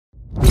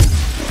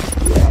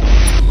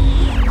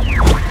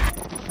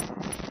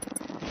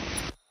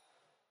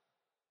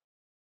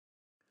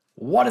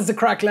What is the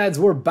crack, lads?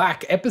 We're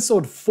back.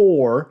 Episode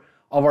 4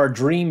 of our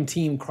Dream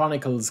Team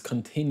Chronicles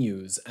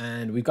continues,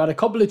 and we've got a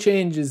couple of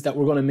changes that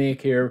we're going to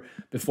make here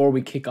before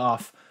we kick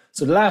off.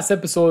 So the last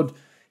episode,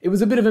 it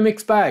was a bit of a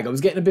mixed bag. I was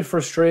getting a bit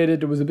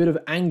frustrated. There was a bit of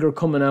anger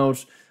coming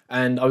out,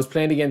 and I was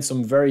playing against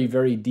some very,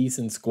 very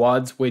decent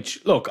squads,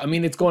 which, look, I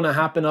mean, it's going to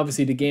happen.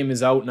 Obviously, the game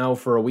is out now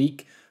for a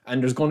week,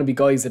 and there's going to be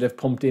guys that have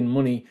pumped in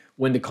money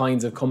when the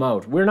coins have come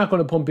out. We're not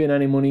going to pump in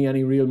any money,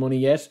 any real money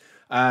yet.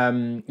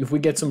 If we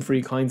get some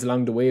free coins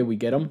along the way, we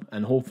get them,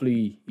 and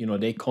hopefully, you know,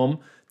 they come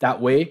that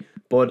way.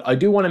 But I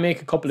do want to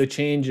make a couple of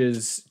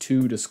changes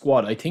to the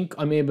squad. I think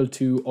I'm able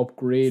to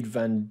upgrade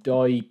Van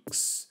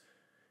Dijk's.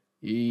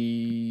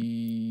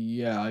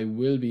 Yeah, I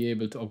will be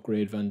able to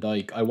upgrade Van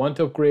Dijk. I want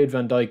to upgrade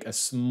Van Dijk a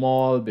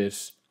small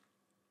bit.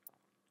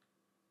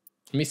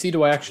 Let me see,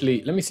 do I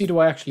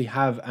actually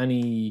have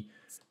any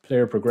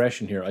player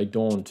progression here? I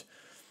don't.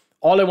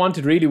 All I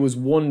wanted really was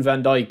one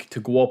Van Dijk to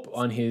go up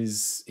on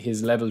his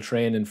level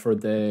training for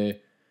the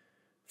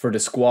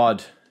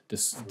squad,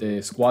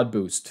 the squad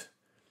boost,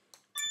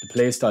 the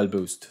playstyle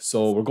boost.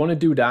 So we're going to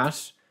do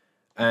that,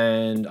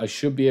 and I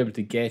should be able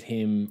to get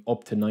him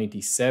up to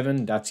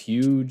 97. That's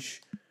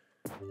huge.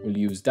 We'll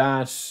use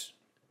that.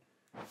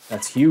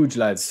 That's huge,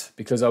 lads,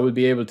 because I will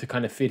be able to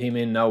kind of fit him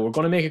in now. We're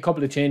going to make a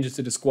couple of changes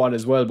to the squad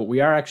as well, but we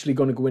are actually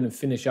going to go in and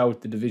finish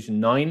out the Division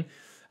 9.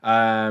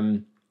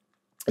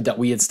 That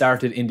we had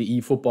started in the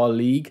eFootball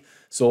League.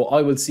 So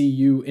I will see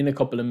you in a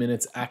couple of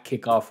minutes at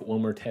kickoff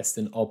when we're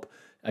testing up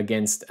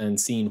against and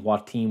seeing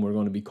what team we're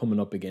going to be coming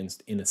up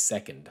against in a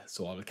second.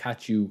 So I will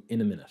catch you in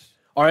a minute.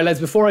 All right,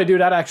 lads, before I do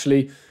that,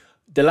 actually,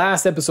 the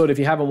last episode, if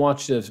you haven't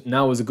watched it,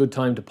 now is a good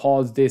time to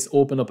pause this,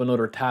 open up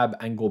another tab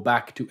and go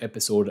back to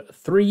episode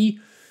 3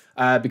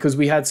 because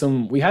we had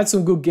some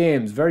good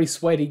games, very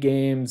sweaty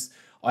games.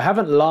 I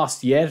haven't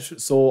lost yet,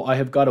 so I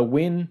have got a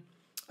win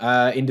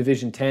in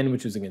Division 10,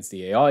 which was against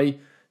the AI.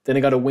 Then I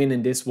got a win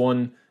in this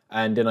one,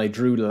 and then I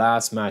drew the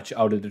last match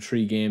out of the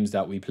 3 games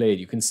that we played.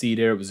 You can see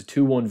there it was a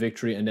 2-1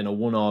 victory and then a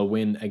 1-1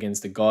 win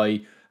against a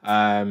guy.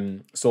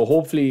 So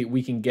hopefully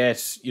we can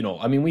get, you know,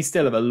 I mean, we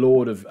still have a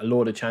load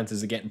of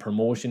chances of getting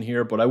promotion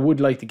here, but I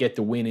would like to get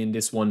the win in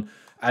this one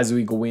as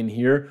we go in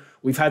here.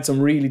 We've had some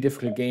really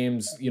difficult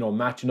games, you know,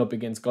 matching up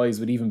against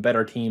guys with even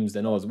better teams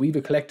than us. We have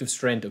a collective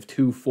strength of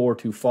 2-4,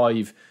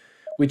 2-5,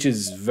 which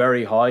is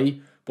very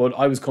high. But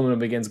I was coming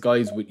up against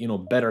guys with, you know,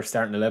 better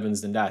starting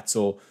 11s than that.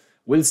 So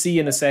we'll see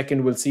in a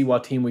second. We'll see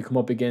what team we come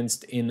up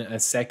against in a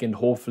second.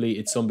 Hopefully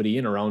it's somebody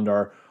in around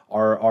our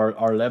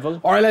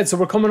level. All right, lads, so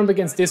we're coming up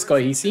against this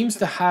guy. He seems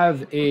to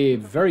have a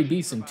very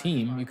decent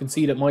team. You can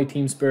see that my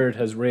team spirit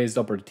has raised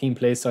up, or the team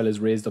playstyle has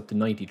raised up to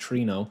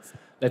 93 now.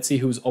 Let's see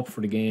who's up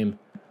for the game.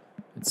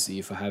 Let's see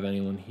if I have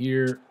anyone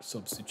here.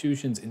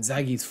 Substitutions.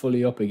 Inzaghi's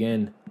fully up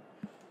again.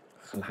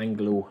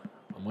 Khalhanglu.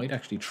 I might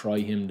actually try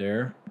him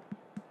there.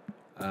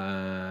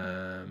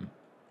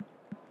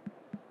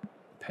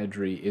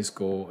 Pedri,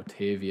 Isco,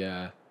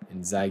 Otavia,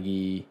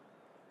 Inzaghi.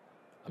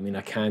 I mean, I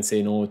can't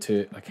say no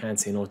to.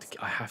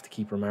 I have to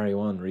keep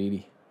Romario on,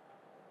 really.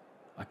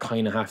 I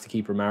kind of have to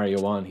keep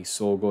Romario on. He's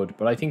so good.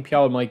 But I think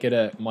Piao might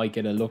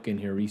get a look in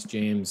here. Reece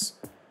James.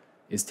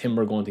 Is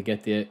Timber going to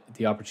get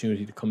the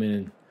opportunity to come in?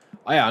 And,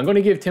 oh yeah, I'm going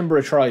to give Timber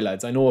a try,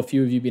 lads. I know a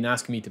few of you have been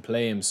asking me to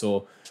play him,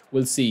 so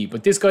we'll see.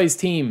 But this guy's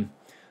team.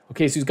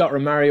 Okay, so he's got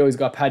Romario. He's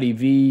got Paddy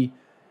V.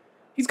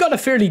 He's got a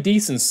fairly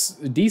decent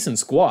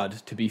squad,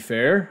 to be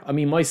fair. I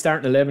mean, my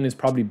starting 11 is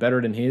probably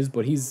better than his,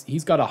 but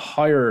he's got a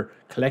higher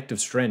collective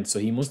strength, so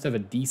he must have a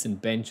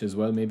decent bench as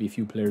well, maybe a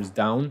few players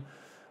down.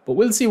 But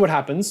we'll see what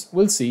happens.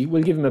 We'll see.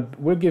 We'll give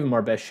him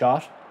our best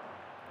shot.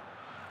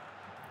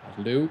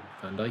 That'll do.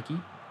 Van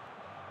Dijk.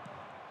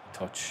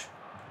 Touch.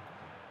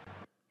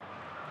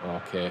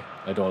 Okay,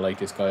 I don't like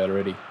this guy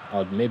already.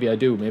 Maybe I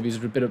do. Maybe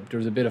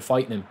there's a bit of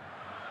fight in him.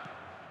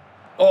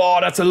 Oh,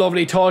 that's a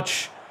lovely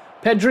touch.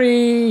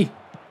 Pedri!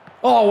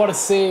 Oh, what a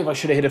save. I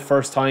should have hit it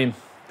first time.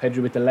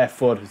 Pedri with the left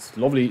foot. It's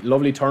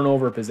lovely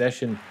turnover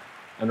possession.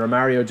 And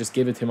Romario just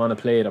gave it to him on a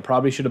plate. I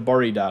probably should have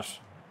buried that.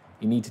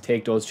 You need to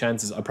take those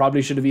chances. I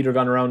probably should have either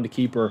gone around the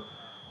keeper.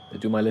 I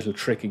do my little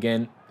trick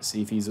again.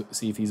 See if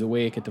he's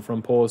awake at the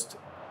front post.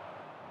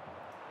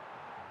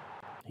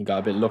 He got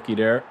a bit lucky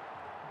there.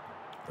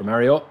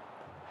 Romario.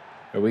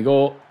 There we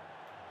go.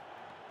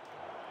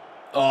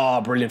 Oh,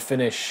 brilliant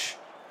finish.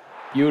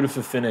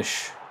 Beautiful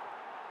finish.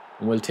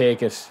 And we'll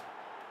take it.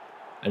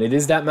 And it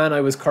is that man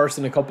I was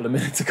cursing a couple of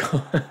minutes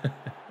ago.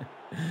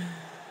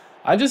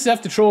 I just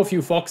have to throw a few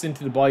fucks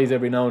into the boys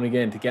every now and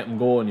again to get them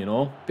going, you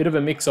know. Bit of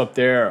a mix-up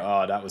there.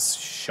 Oh, that was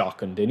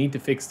shocking. They need to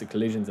fix the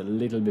collisions a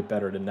little bit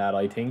better than that,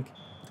 I think.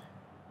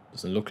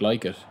 Doesn't look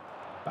like it.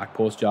 Back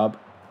post job.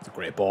 It's a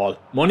great ball.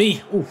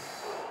 Money!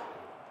 Oof.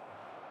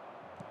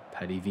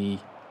 Paddy V.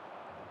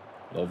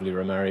 Lovely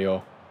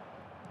Romario.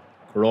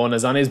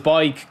 Corona's on his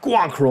bike. Go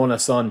on, Corona,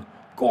 son.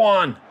 Go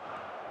on.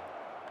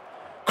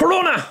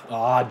 Corona!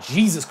 Ah,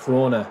 Jesus,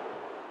 Corona.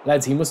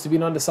 Lads, he must have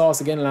been on the sauce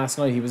again last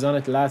night. He was on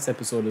it the last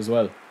episode as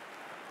well.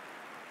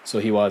 So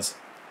he was.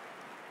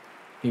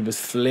 He was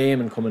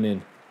flaming coming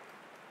in.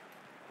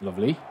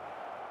 Lovely.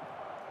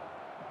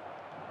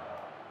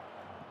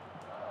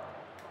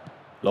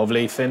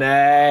 Lovely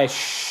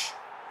finish.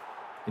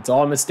 It's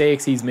all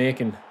mistakes he's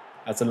making.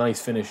 That's a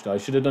nice finish, though. I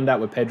should have done that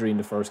with Pedri in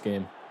the first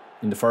game.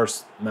 In the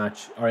first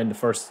match. Or in the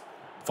first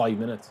 5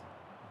 minutes.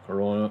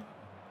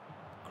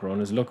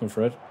 Corona's looking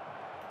for it.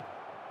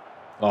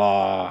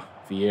 Ah,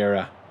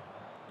 Vieira.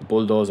 The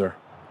bulldozer.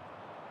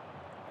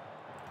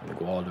 I'm going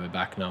to go all the way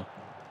back now.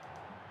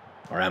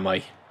 Or am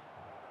I?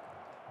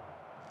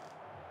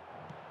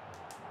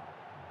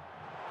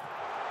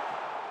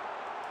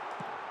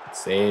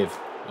 Save.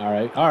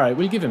 Alright,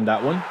 we'll give him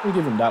that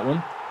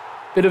one.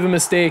 Bit of a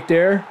mistake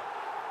there.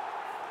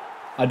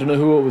 I don't know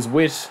who it was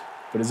with,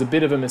 but it's a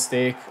bit of a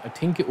mistake. I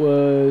think it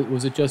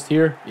was it just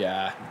here?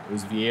 Yeah, it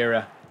was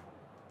Vieira.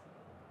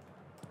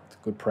 It's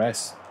a good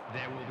press.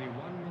 There will be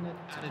 1 minute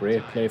It's a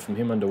great play from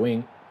him on the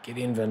wing. Get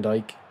in, Van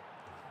Dijk.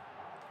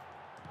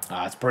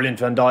 Ah, it's brilliant,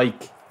 Van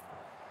Dijk.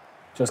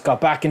 Just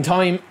got back in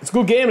time. It's a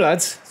good game,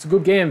 lads. It's a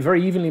good game.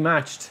 Very evenly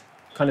matched.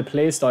 Kind of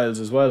play styles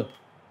as well.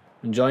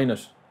 Enjoying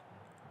it.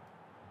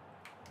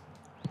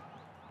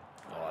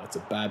 Oh, that's a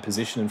bad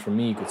positioning for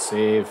me. Good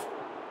save.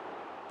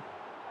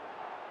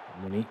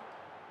 Money.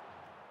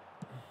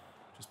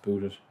 Just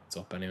boot it. It's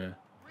up anyway.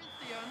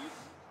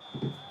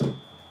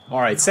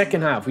 Alright,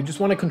 second half. We just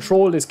want to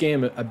control this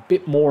game a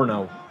bit more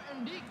now.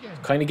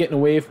 Kind of getting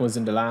away from us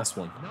in the last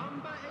one.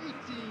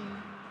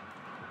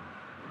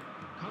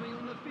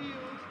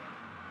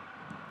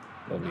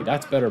 Lovely.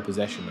 That's better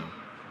possession now.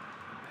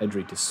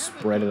 Pedri to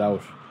spread it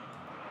out.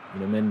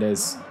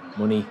 Mendes.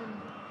 Money.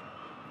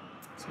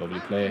 It's a lovely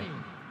play.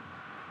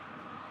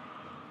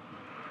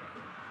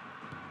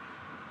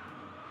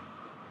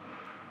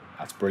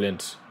 That's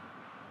brilliant.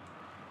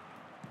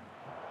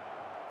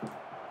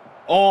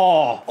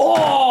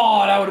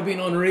 Oh, that would have been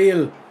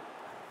unreal.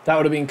 That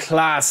would have been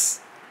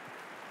class.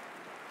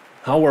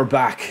 Now we're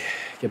back.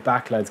 Get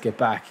back, lads. Get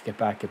back.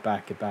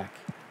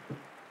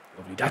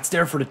 Lovely. That's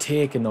there for the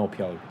taking now,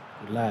 Piol.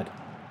 Good lad.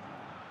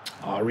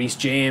 Oh, Reece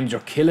James,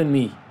 you're killing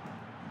me.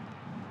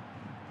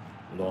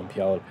 Well done,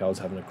 Piol. Piol's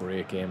having a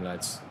great game,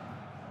 lads.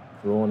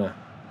 Corona.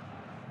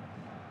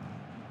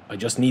 I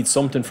just need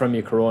something from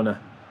you, Corona.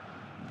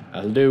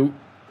 That'll do.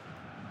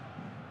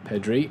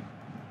 Pedri.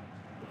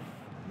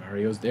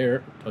 Mario's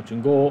there. Touch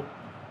and go.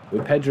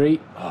 With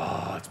Pedri.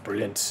 Oh, it's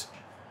brilliant.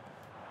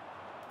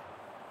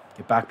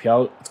 Get back,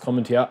 Piol. It's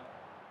coming to you.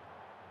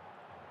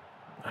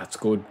 That's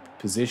good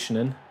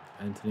positioning.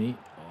 Anthony.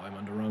 Oh, I'm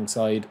on the wrong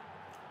side.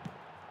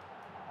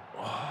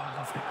 Oh,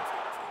 lovely.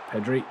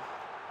 Pedri.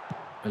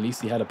 At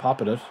least he had a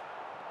pop at it.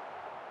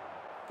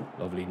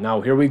 Lovely.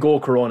 Now, here we go,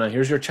 Corona.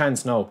 Here's your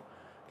chance now.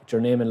 Get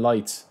your name in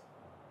lights.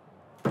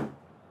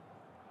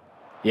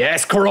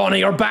 Yes, Corona,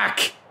 you're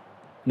back.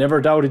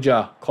 Never doubted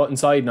ya. Cut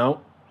inside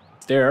now.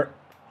 It's there.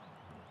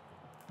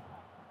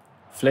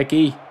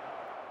 Flicky.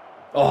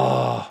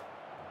 Oh.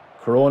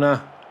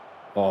 Corona.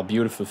 Oh,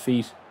 beautiful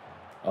feet.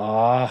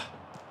 Ah.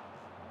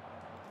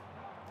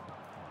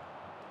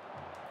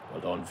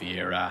 Well done,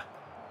 Vieira.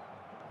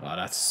 Oh,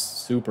 that's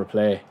super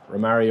play.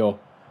 Romario.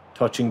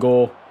 Touch and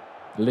go.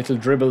 Little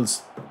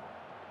dribbles.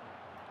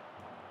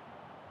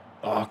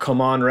 Oh,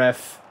 come on,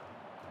 ref.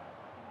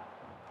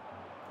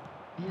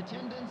 The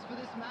attendance for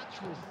this match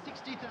was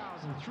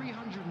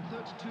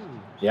 60,332.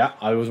 Yeah,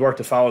 I was worth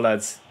the foul,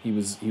 lads. He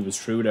was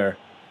true there.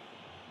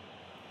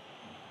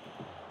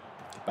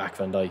 Get back,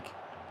 Van Dijk.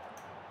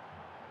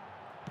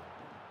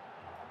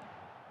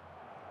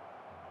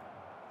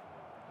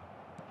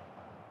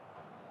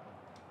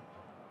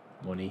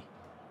 Money.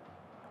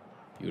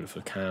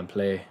 Beautiful calm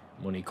play.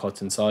 Money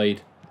cuts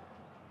inside.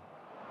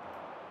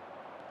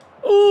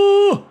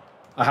 Oh!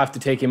 I have to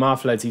take him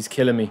off, lads. He's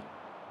killing me.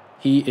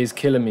 He is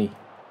killing me.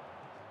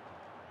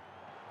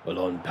 Well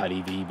done,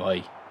 Paddy V,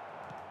 boy.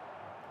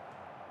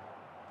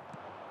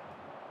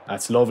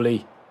 That's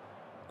lovely.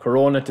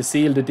 Corona to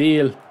seal the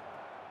deal.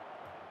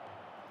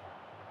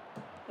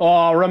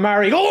 Oh,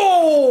 Romario.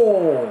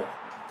 Oh!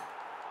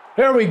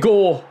 There we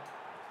go.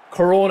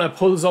 Corona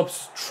pulls up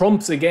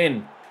trumps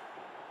again.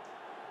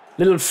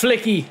 Little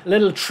flicky,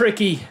 little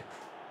tricky.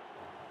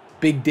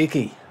 Big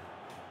dicky.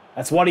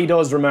 That's what he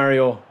does,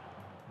 Romario.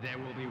 There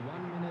will be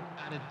 1 minute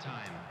at a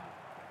time.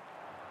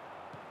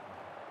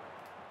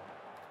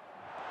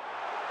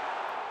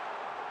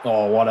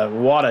 Oh,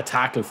 what a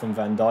tackle from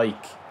Van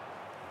Dijk.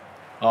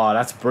 Oh,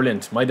 that's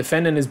brilliant. My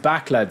defending is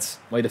back, lads.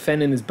 My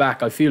defending is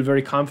back. I feel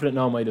very confident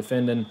now, my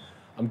defending.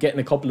 I'm getting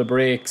a couple of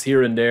breaks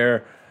here and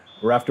there.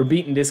 We're after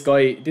beating this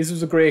guy. This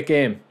was a great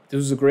game. This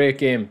was a great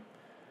game.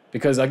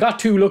 Because I got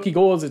 2 lucky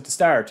goals at the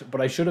start, but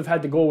I should have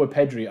had to go with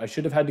Pedri. I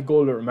should have had to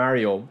go with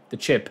Mario, the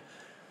chip.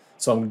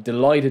 So I'm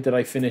delighted that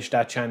I finished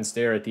that chance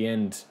there at the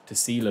end to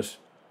seal it.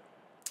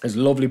 It was a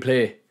lovely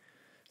play.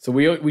 So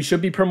we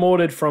should be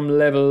promoted from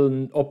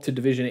level up to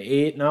Division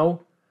 8 now.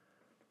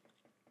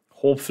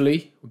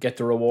 Hopefully, we'll get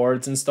the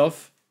rewards and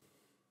stuff.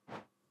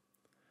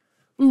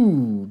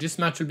 Ooh, this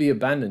match will be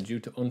abandoned due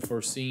to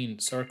unforeseen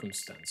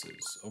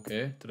circumstances.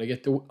 Okay, did I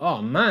get the...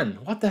 Oh, man,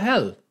 what the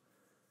hell?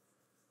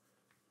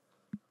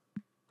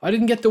 I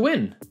didn't get the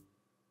win.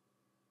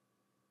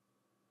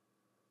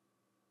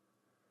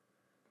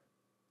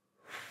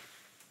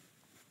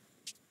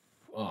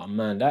 Oh,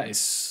 man, that is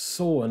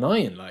so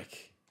annoying,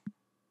 like.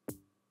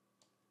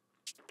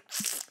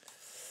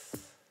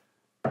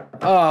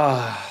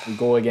 We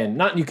go again.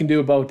 Nothing you can do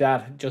about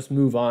that. Just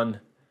move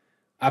on.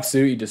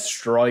 Absolutely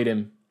destroyed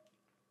him.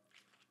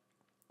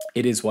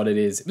 It is what it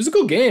is. It was a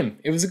good game.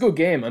 It was a good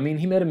game. I mean,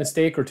 he made a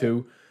mistake or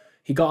two.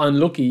 He got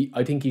unlucky.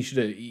 I think he should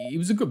have... He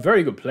was a good,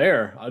 very good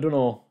player. I don't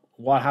know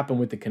what happened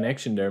with the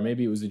connection there.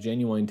 Maybe it was a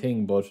genuine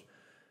thing, but...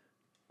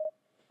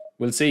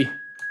 We'll see.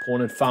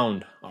 Opponent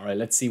found. All right,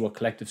 let's see what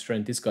collective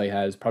strength this guy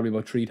has. Probably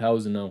about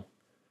 3,000 now.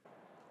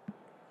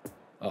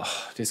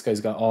 Oh, this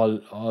guy's got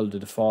all the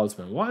defaults,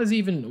 man. Why is he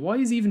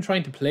even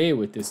trying to play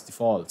with this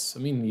defaults? I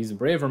mean, he's a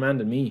braver man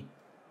than me.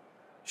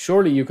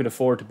 Surely you could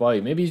afford to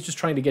buy. Maybe he's just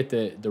trying to get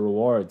the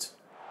rewards.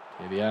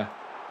 Maybe, yeah.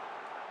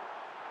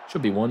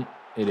 Should be one.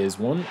 It is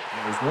one.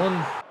 There's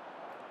one.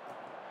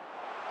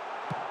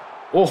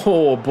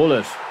 Oh,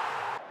 bullet.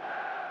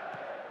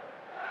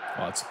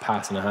 Oh, it's a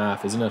pass and a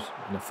half, isn't it?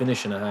 And a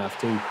finish and a half,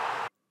 too.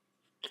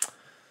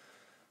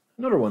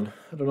 Another one.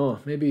 I don't know.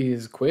 Maybe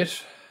he's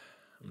quit.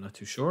 I'm not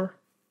too sure.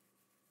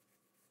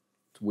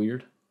 It's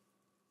weird.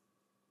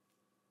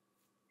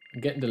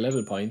 I'm getting the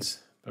level points,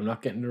 but I'm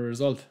not getting the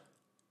result.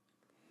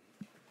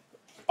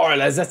 All right,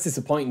 lads, that's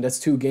disappointing. That's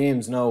 2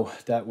 games now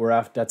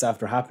that that's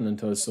after happening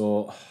to us.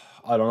 So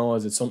I don't know,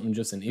 is it something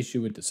just an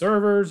issue with the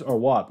servers or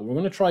what? But we're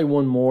going to try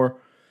one more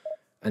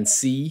and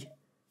see,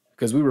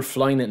 because we were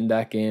flying it in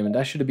that game, and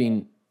that should have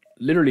been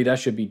literally that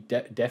should be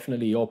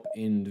definitely up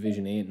in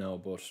Division 8 now.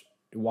 But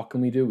what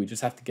can we do? We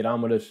just have to get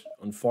on with it.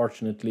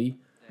 Unfortunately,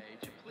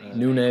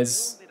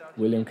 Nunez,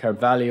 William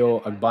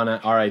Carvalho,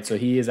 Agbana. All right, so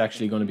he is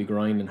actually going to be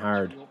grinding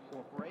hard.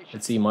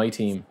 Let's see my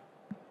team.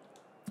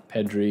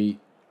 Pedri.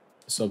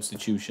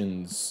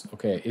 Substitutions.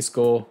 Okay,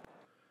 Isco.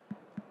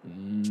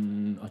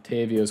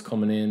 Otavio's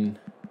coming in.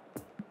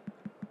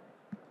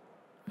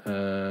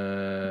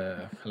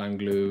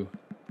 Kalanglu.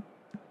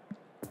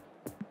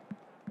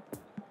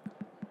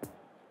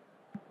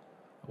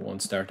 I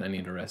won't start any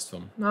of the rest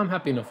of them. No, I'm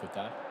happy enough with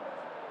that.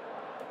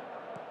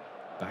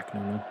 Back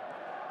Nuno.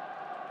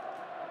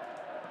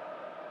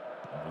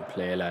 We'll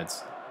play,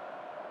 lads.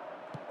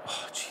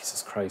 Oh,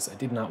 Jesus Christ. I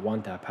did not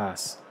want that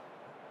pass.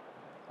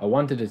 I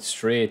wanted it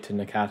straight to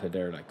Nakata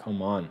there, like,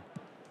 come on.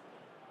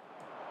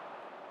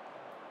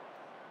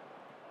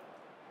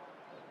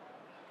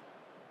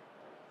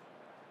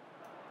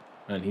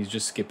 And he's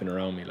just skipping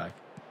around me, like.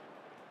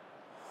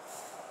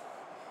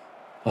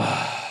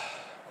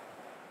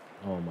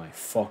 Oh my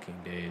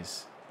fucking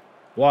days.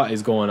 What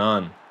is going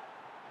on?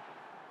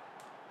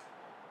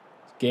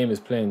 This game is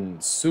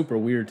playing super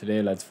weird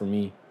today, lads, for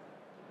me.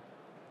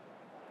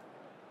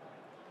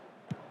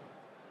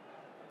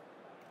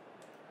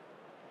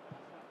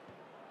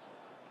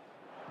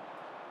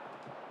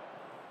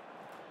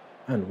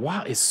 And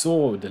what is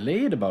so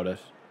delayed about it?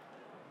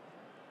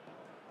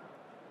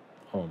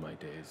 Oh my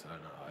days, I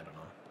don't know.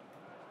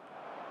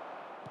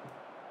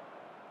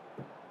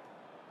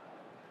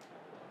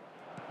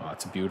 Oh,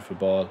 it's a beautiful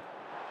ball.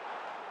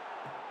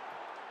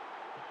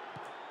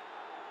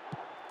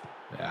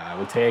 Yeah, I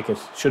will take it.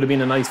 Should have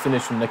been a nice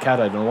finish from Nakata.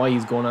 I don't know why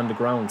he's going on the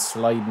ground,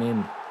 sliding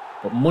in.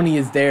 But money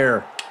is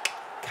there.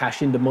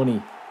 Cash in the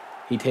money.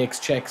 He takes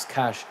checks,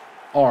 cash,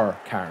 or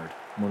card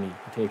money.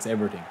 He takes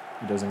everything.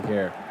 He doesn't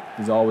care.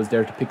 He's always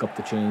there to pick up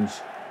the change.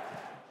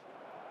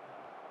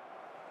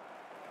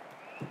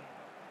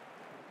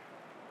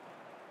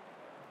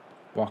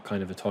 What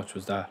kind of a touch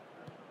was that?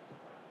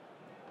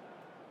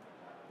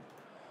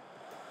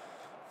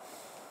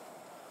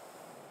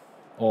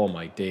 Oh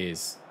my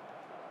days.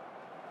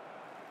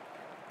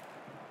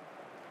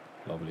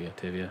 Lovely,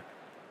 Octavia.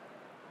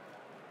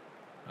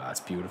 That's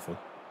beautiful.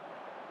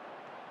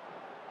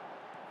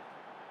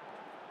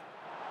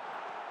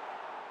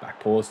 Back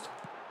post.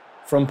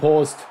 Front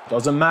post.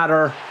 Doesn't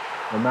matter.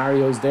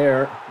 Romario's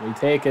there. We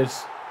take it.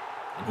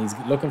 And he's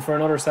looking for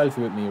another selfie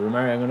with me.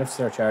 Romario, I'm going to have to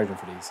start charging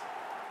for these.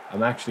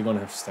 I'm actually going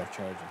to have to start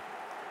charging.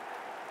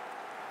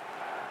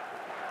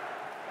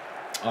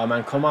 Oh,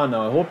 man, come on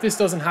now. I hope this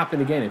doesn't happen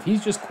again. If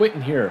he's just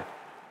quitting here.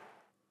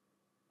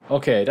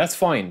 Okay, that's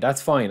fine. That's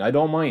fine. I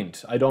don't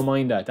mind. I don't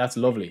mind that. That's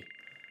lovely.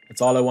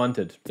 That's all I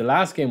wanted. The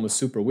last game was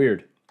super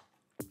weird.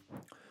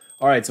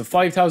 All right, so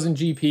 5,000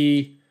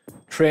 GP,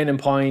 training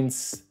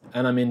points,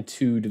 and I'm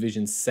into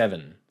Division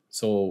 7.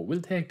 So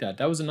we'll take that.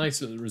 That was a nice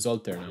little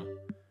result there now.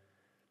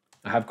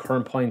 I have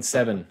current point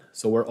 7,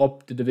 so we're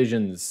up the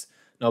divisions.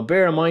 Now,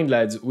 bear in mind,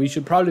 lads, we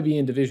should probably be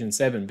in Division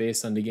 7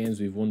 based on the games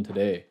we've won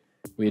today.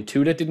 We had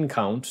 2 that didn't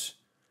count.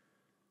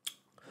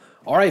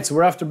 All right, so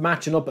we're after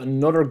matching up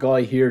another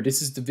guy here.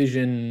 This is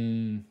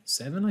Division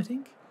 7, I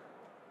think.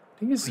 I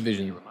think it's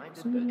Division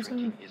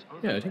 7.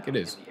 Yeah, I think it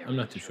is. I'm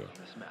not too sure.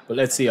 But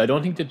let's see. I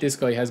don't think that this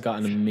guy has got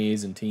an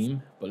amazing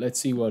team. But let's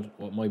see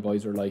what my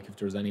boys are like if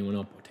there's anyone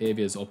up.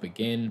 Otavia's up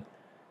again.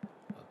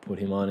 I'll put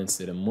him on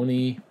instead of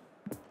Money.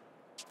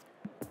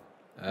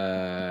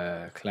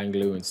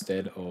 Klanglu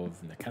instead of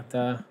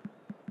Nakata.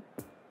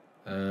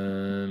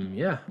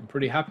 Yeah, I'm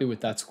pretty happy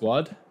with that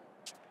squad.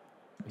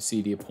 We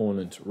see the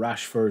opponent,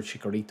 Rashford,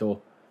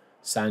 Chikorito,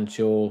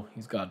 Sancho.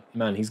 He's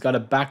got a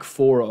back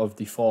four of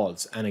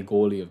defaults and a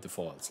goalie of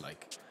defaults.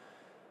 Like,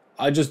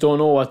 I just don't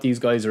know what these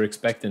guys are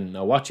expecting.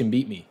 Now, watch him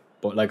beat me.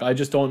 But, like, I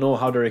just don't know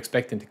how they're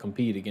expecting to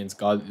compete against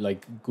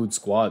good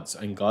squads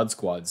and God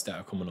squads that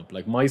are coming up.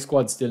 Like, my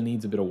squad still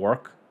needs a bit of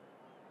work.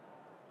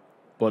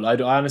 But I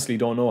honestly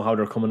don't know how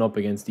they're coming up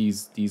against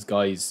these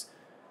guys.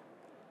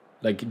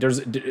 Like,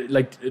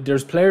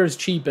 there's players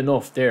cheap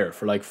enough there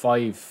for, like,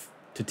 5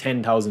 to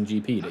 10,000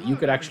 GP that you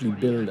could actually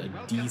build a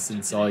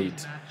decent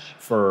side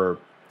for,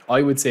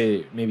 I would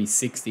say, maybe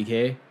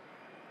 60k.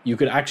 You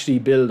could actually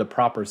build a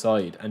proper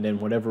side, and then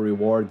whatever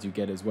rewards you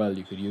get as well,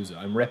 you could use it.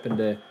 I'm repping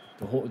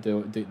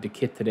the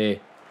kit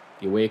today,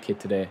 the away kit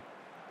today.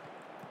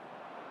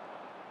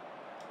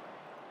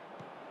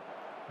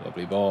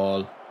 Lovely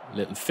ball,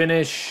 little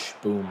finish,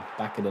 boom,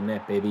 back of the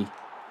net, baby.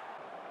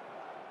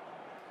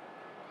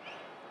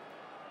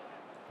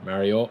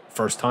 Mario,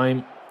 first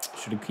time.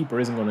 Sure, the keeper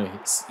isn't going to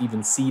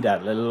even see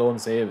that, let alone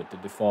save it. The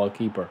default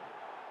keeper.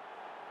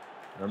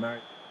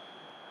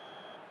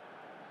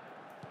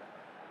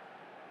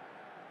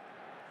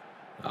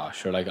 Oh,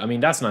 sure, like, I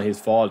mean, that's not his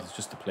fault. It's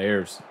just the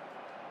players.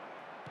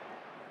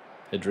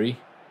 Pedri.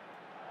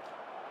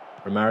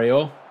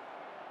 Romario.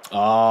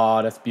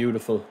 Oh, that's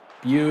beautiful.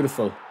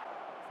 Beautiful.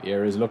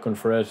 Vieira's looking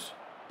for it.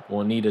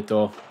 Won't need it,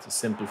 though. It's a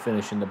simple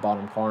finish in the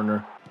bottom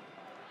corner.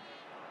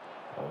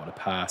 Oh, what a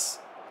pass.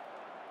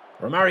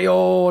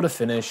 Romario, the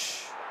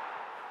finish.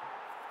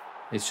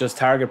 It's just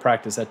target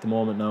practice at the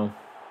moment now.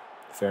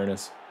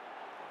 Fairness.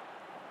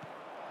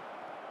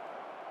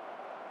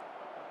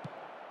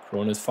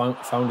 Corona's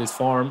found his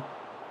form.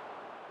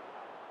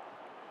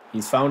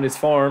 He's found his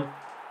form.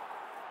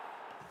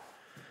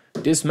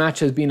 This match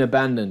has been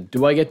abandoned.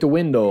 Do I get the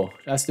win, though?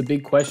 That's the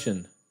big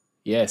question.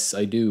 Yes,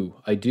 I do.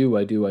 I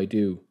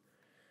do.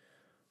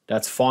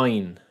 That's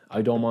fine.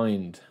 I don't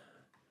mind.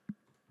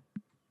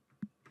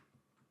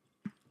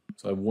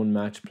 So I have 1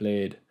 match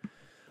played.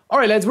 All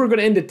right, lads, we're going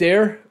to end it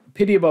there.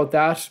 Pity about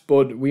that,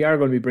 but we are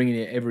going to be bringing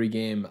you every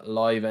game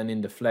live and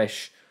in the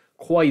flesh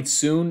quite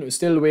soon.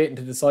 Still waiting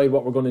to decide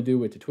what we're going to do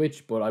with the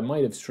Twitch, but I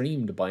might have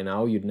streamed by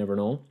now. You'd never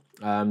know.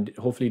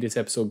 Hopefully this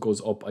episode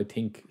goes up, I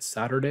think,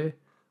 Saturday,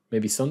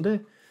 maybe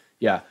Sunday.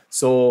 Yeah,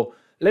 so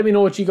let me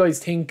know what you guys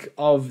think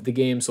of the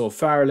game so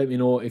far. Let me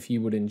know if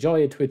you would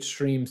enjoy a Twitch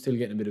stream. Still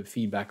getting a bit of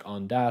feedback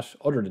on that.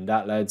 Other than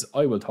that, lads,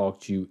 I will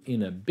talk to you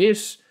in a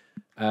bit.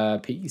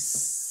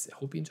 Peace.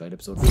 Hope you enjoyed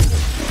episode 4.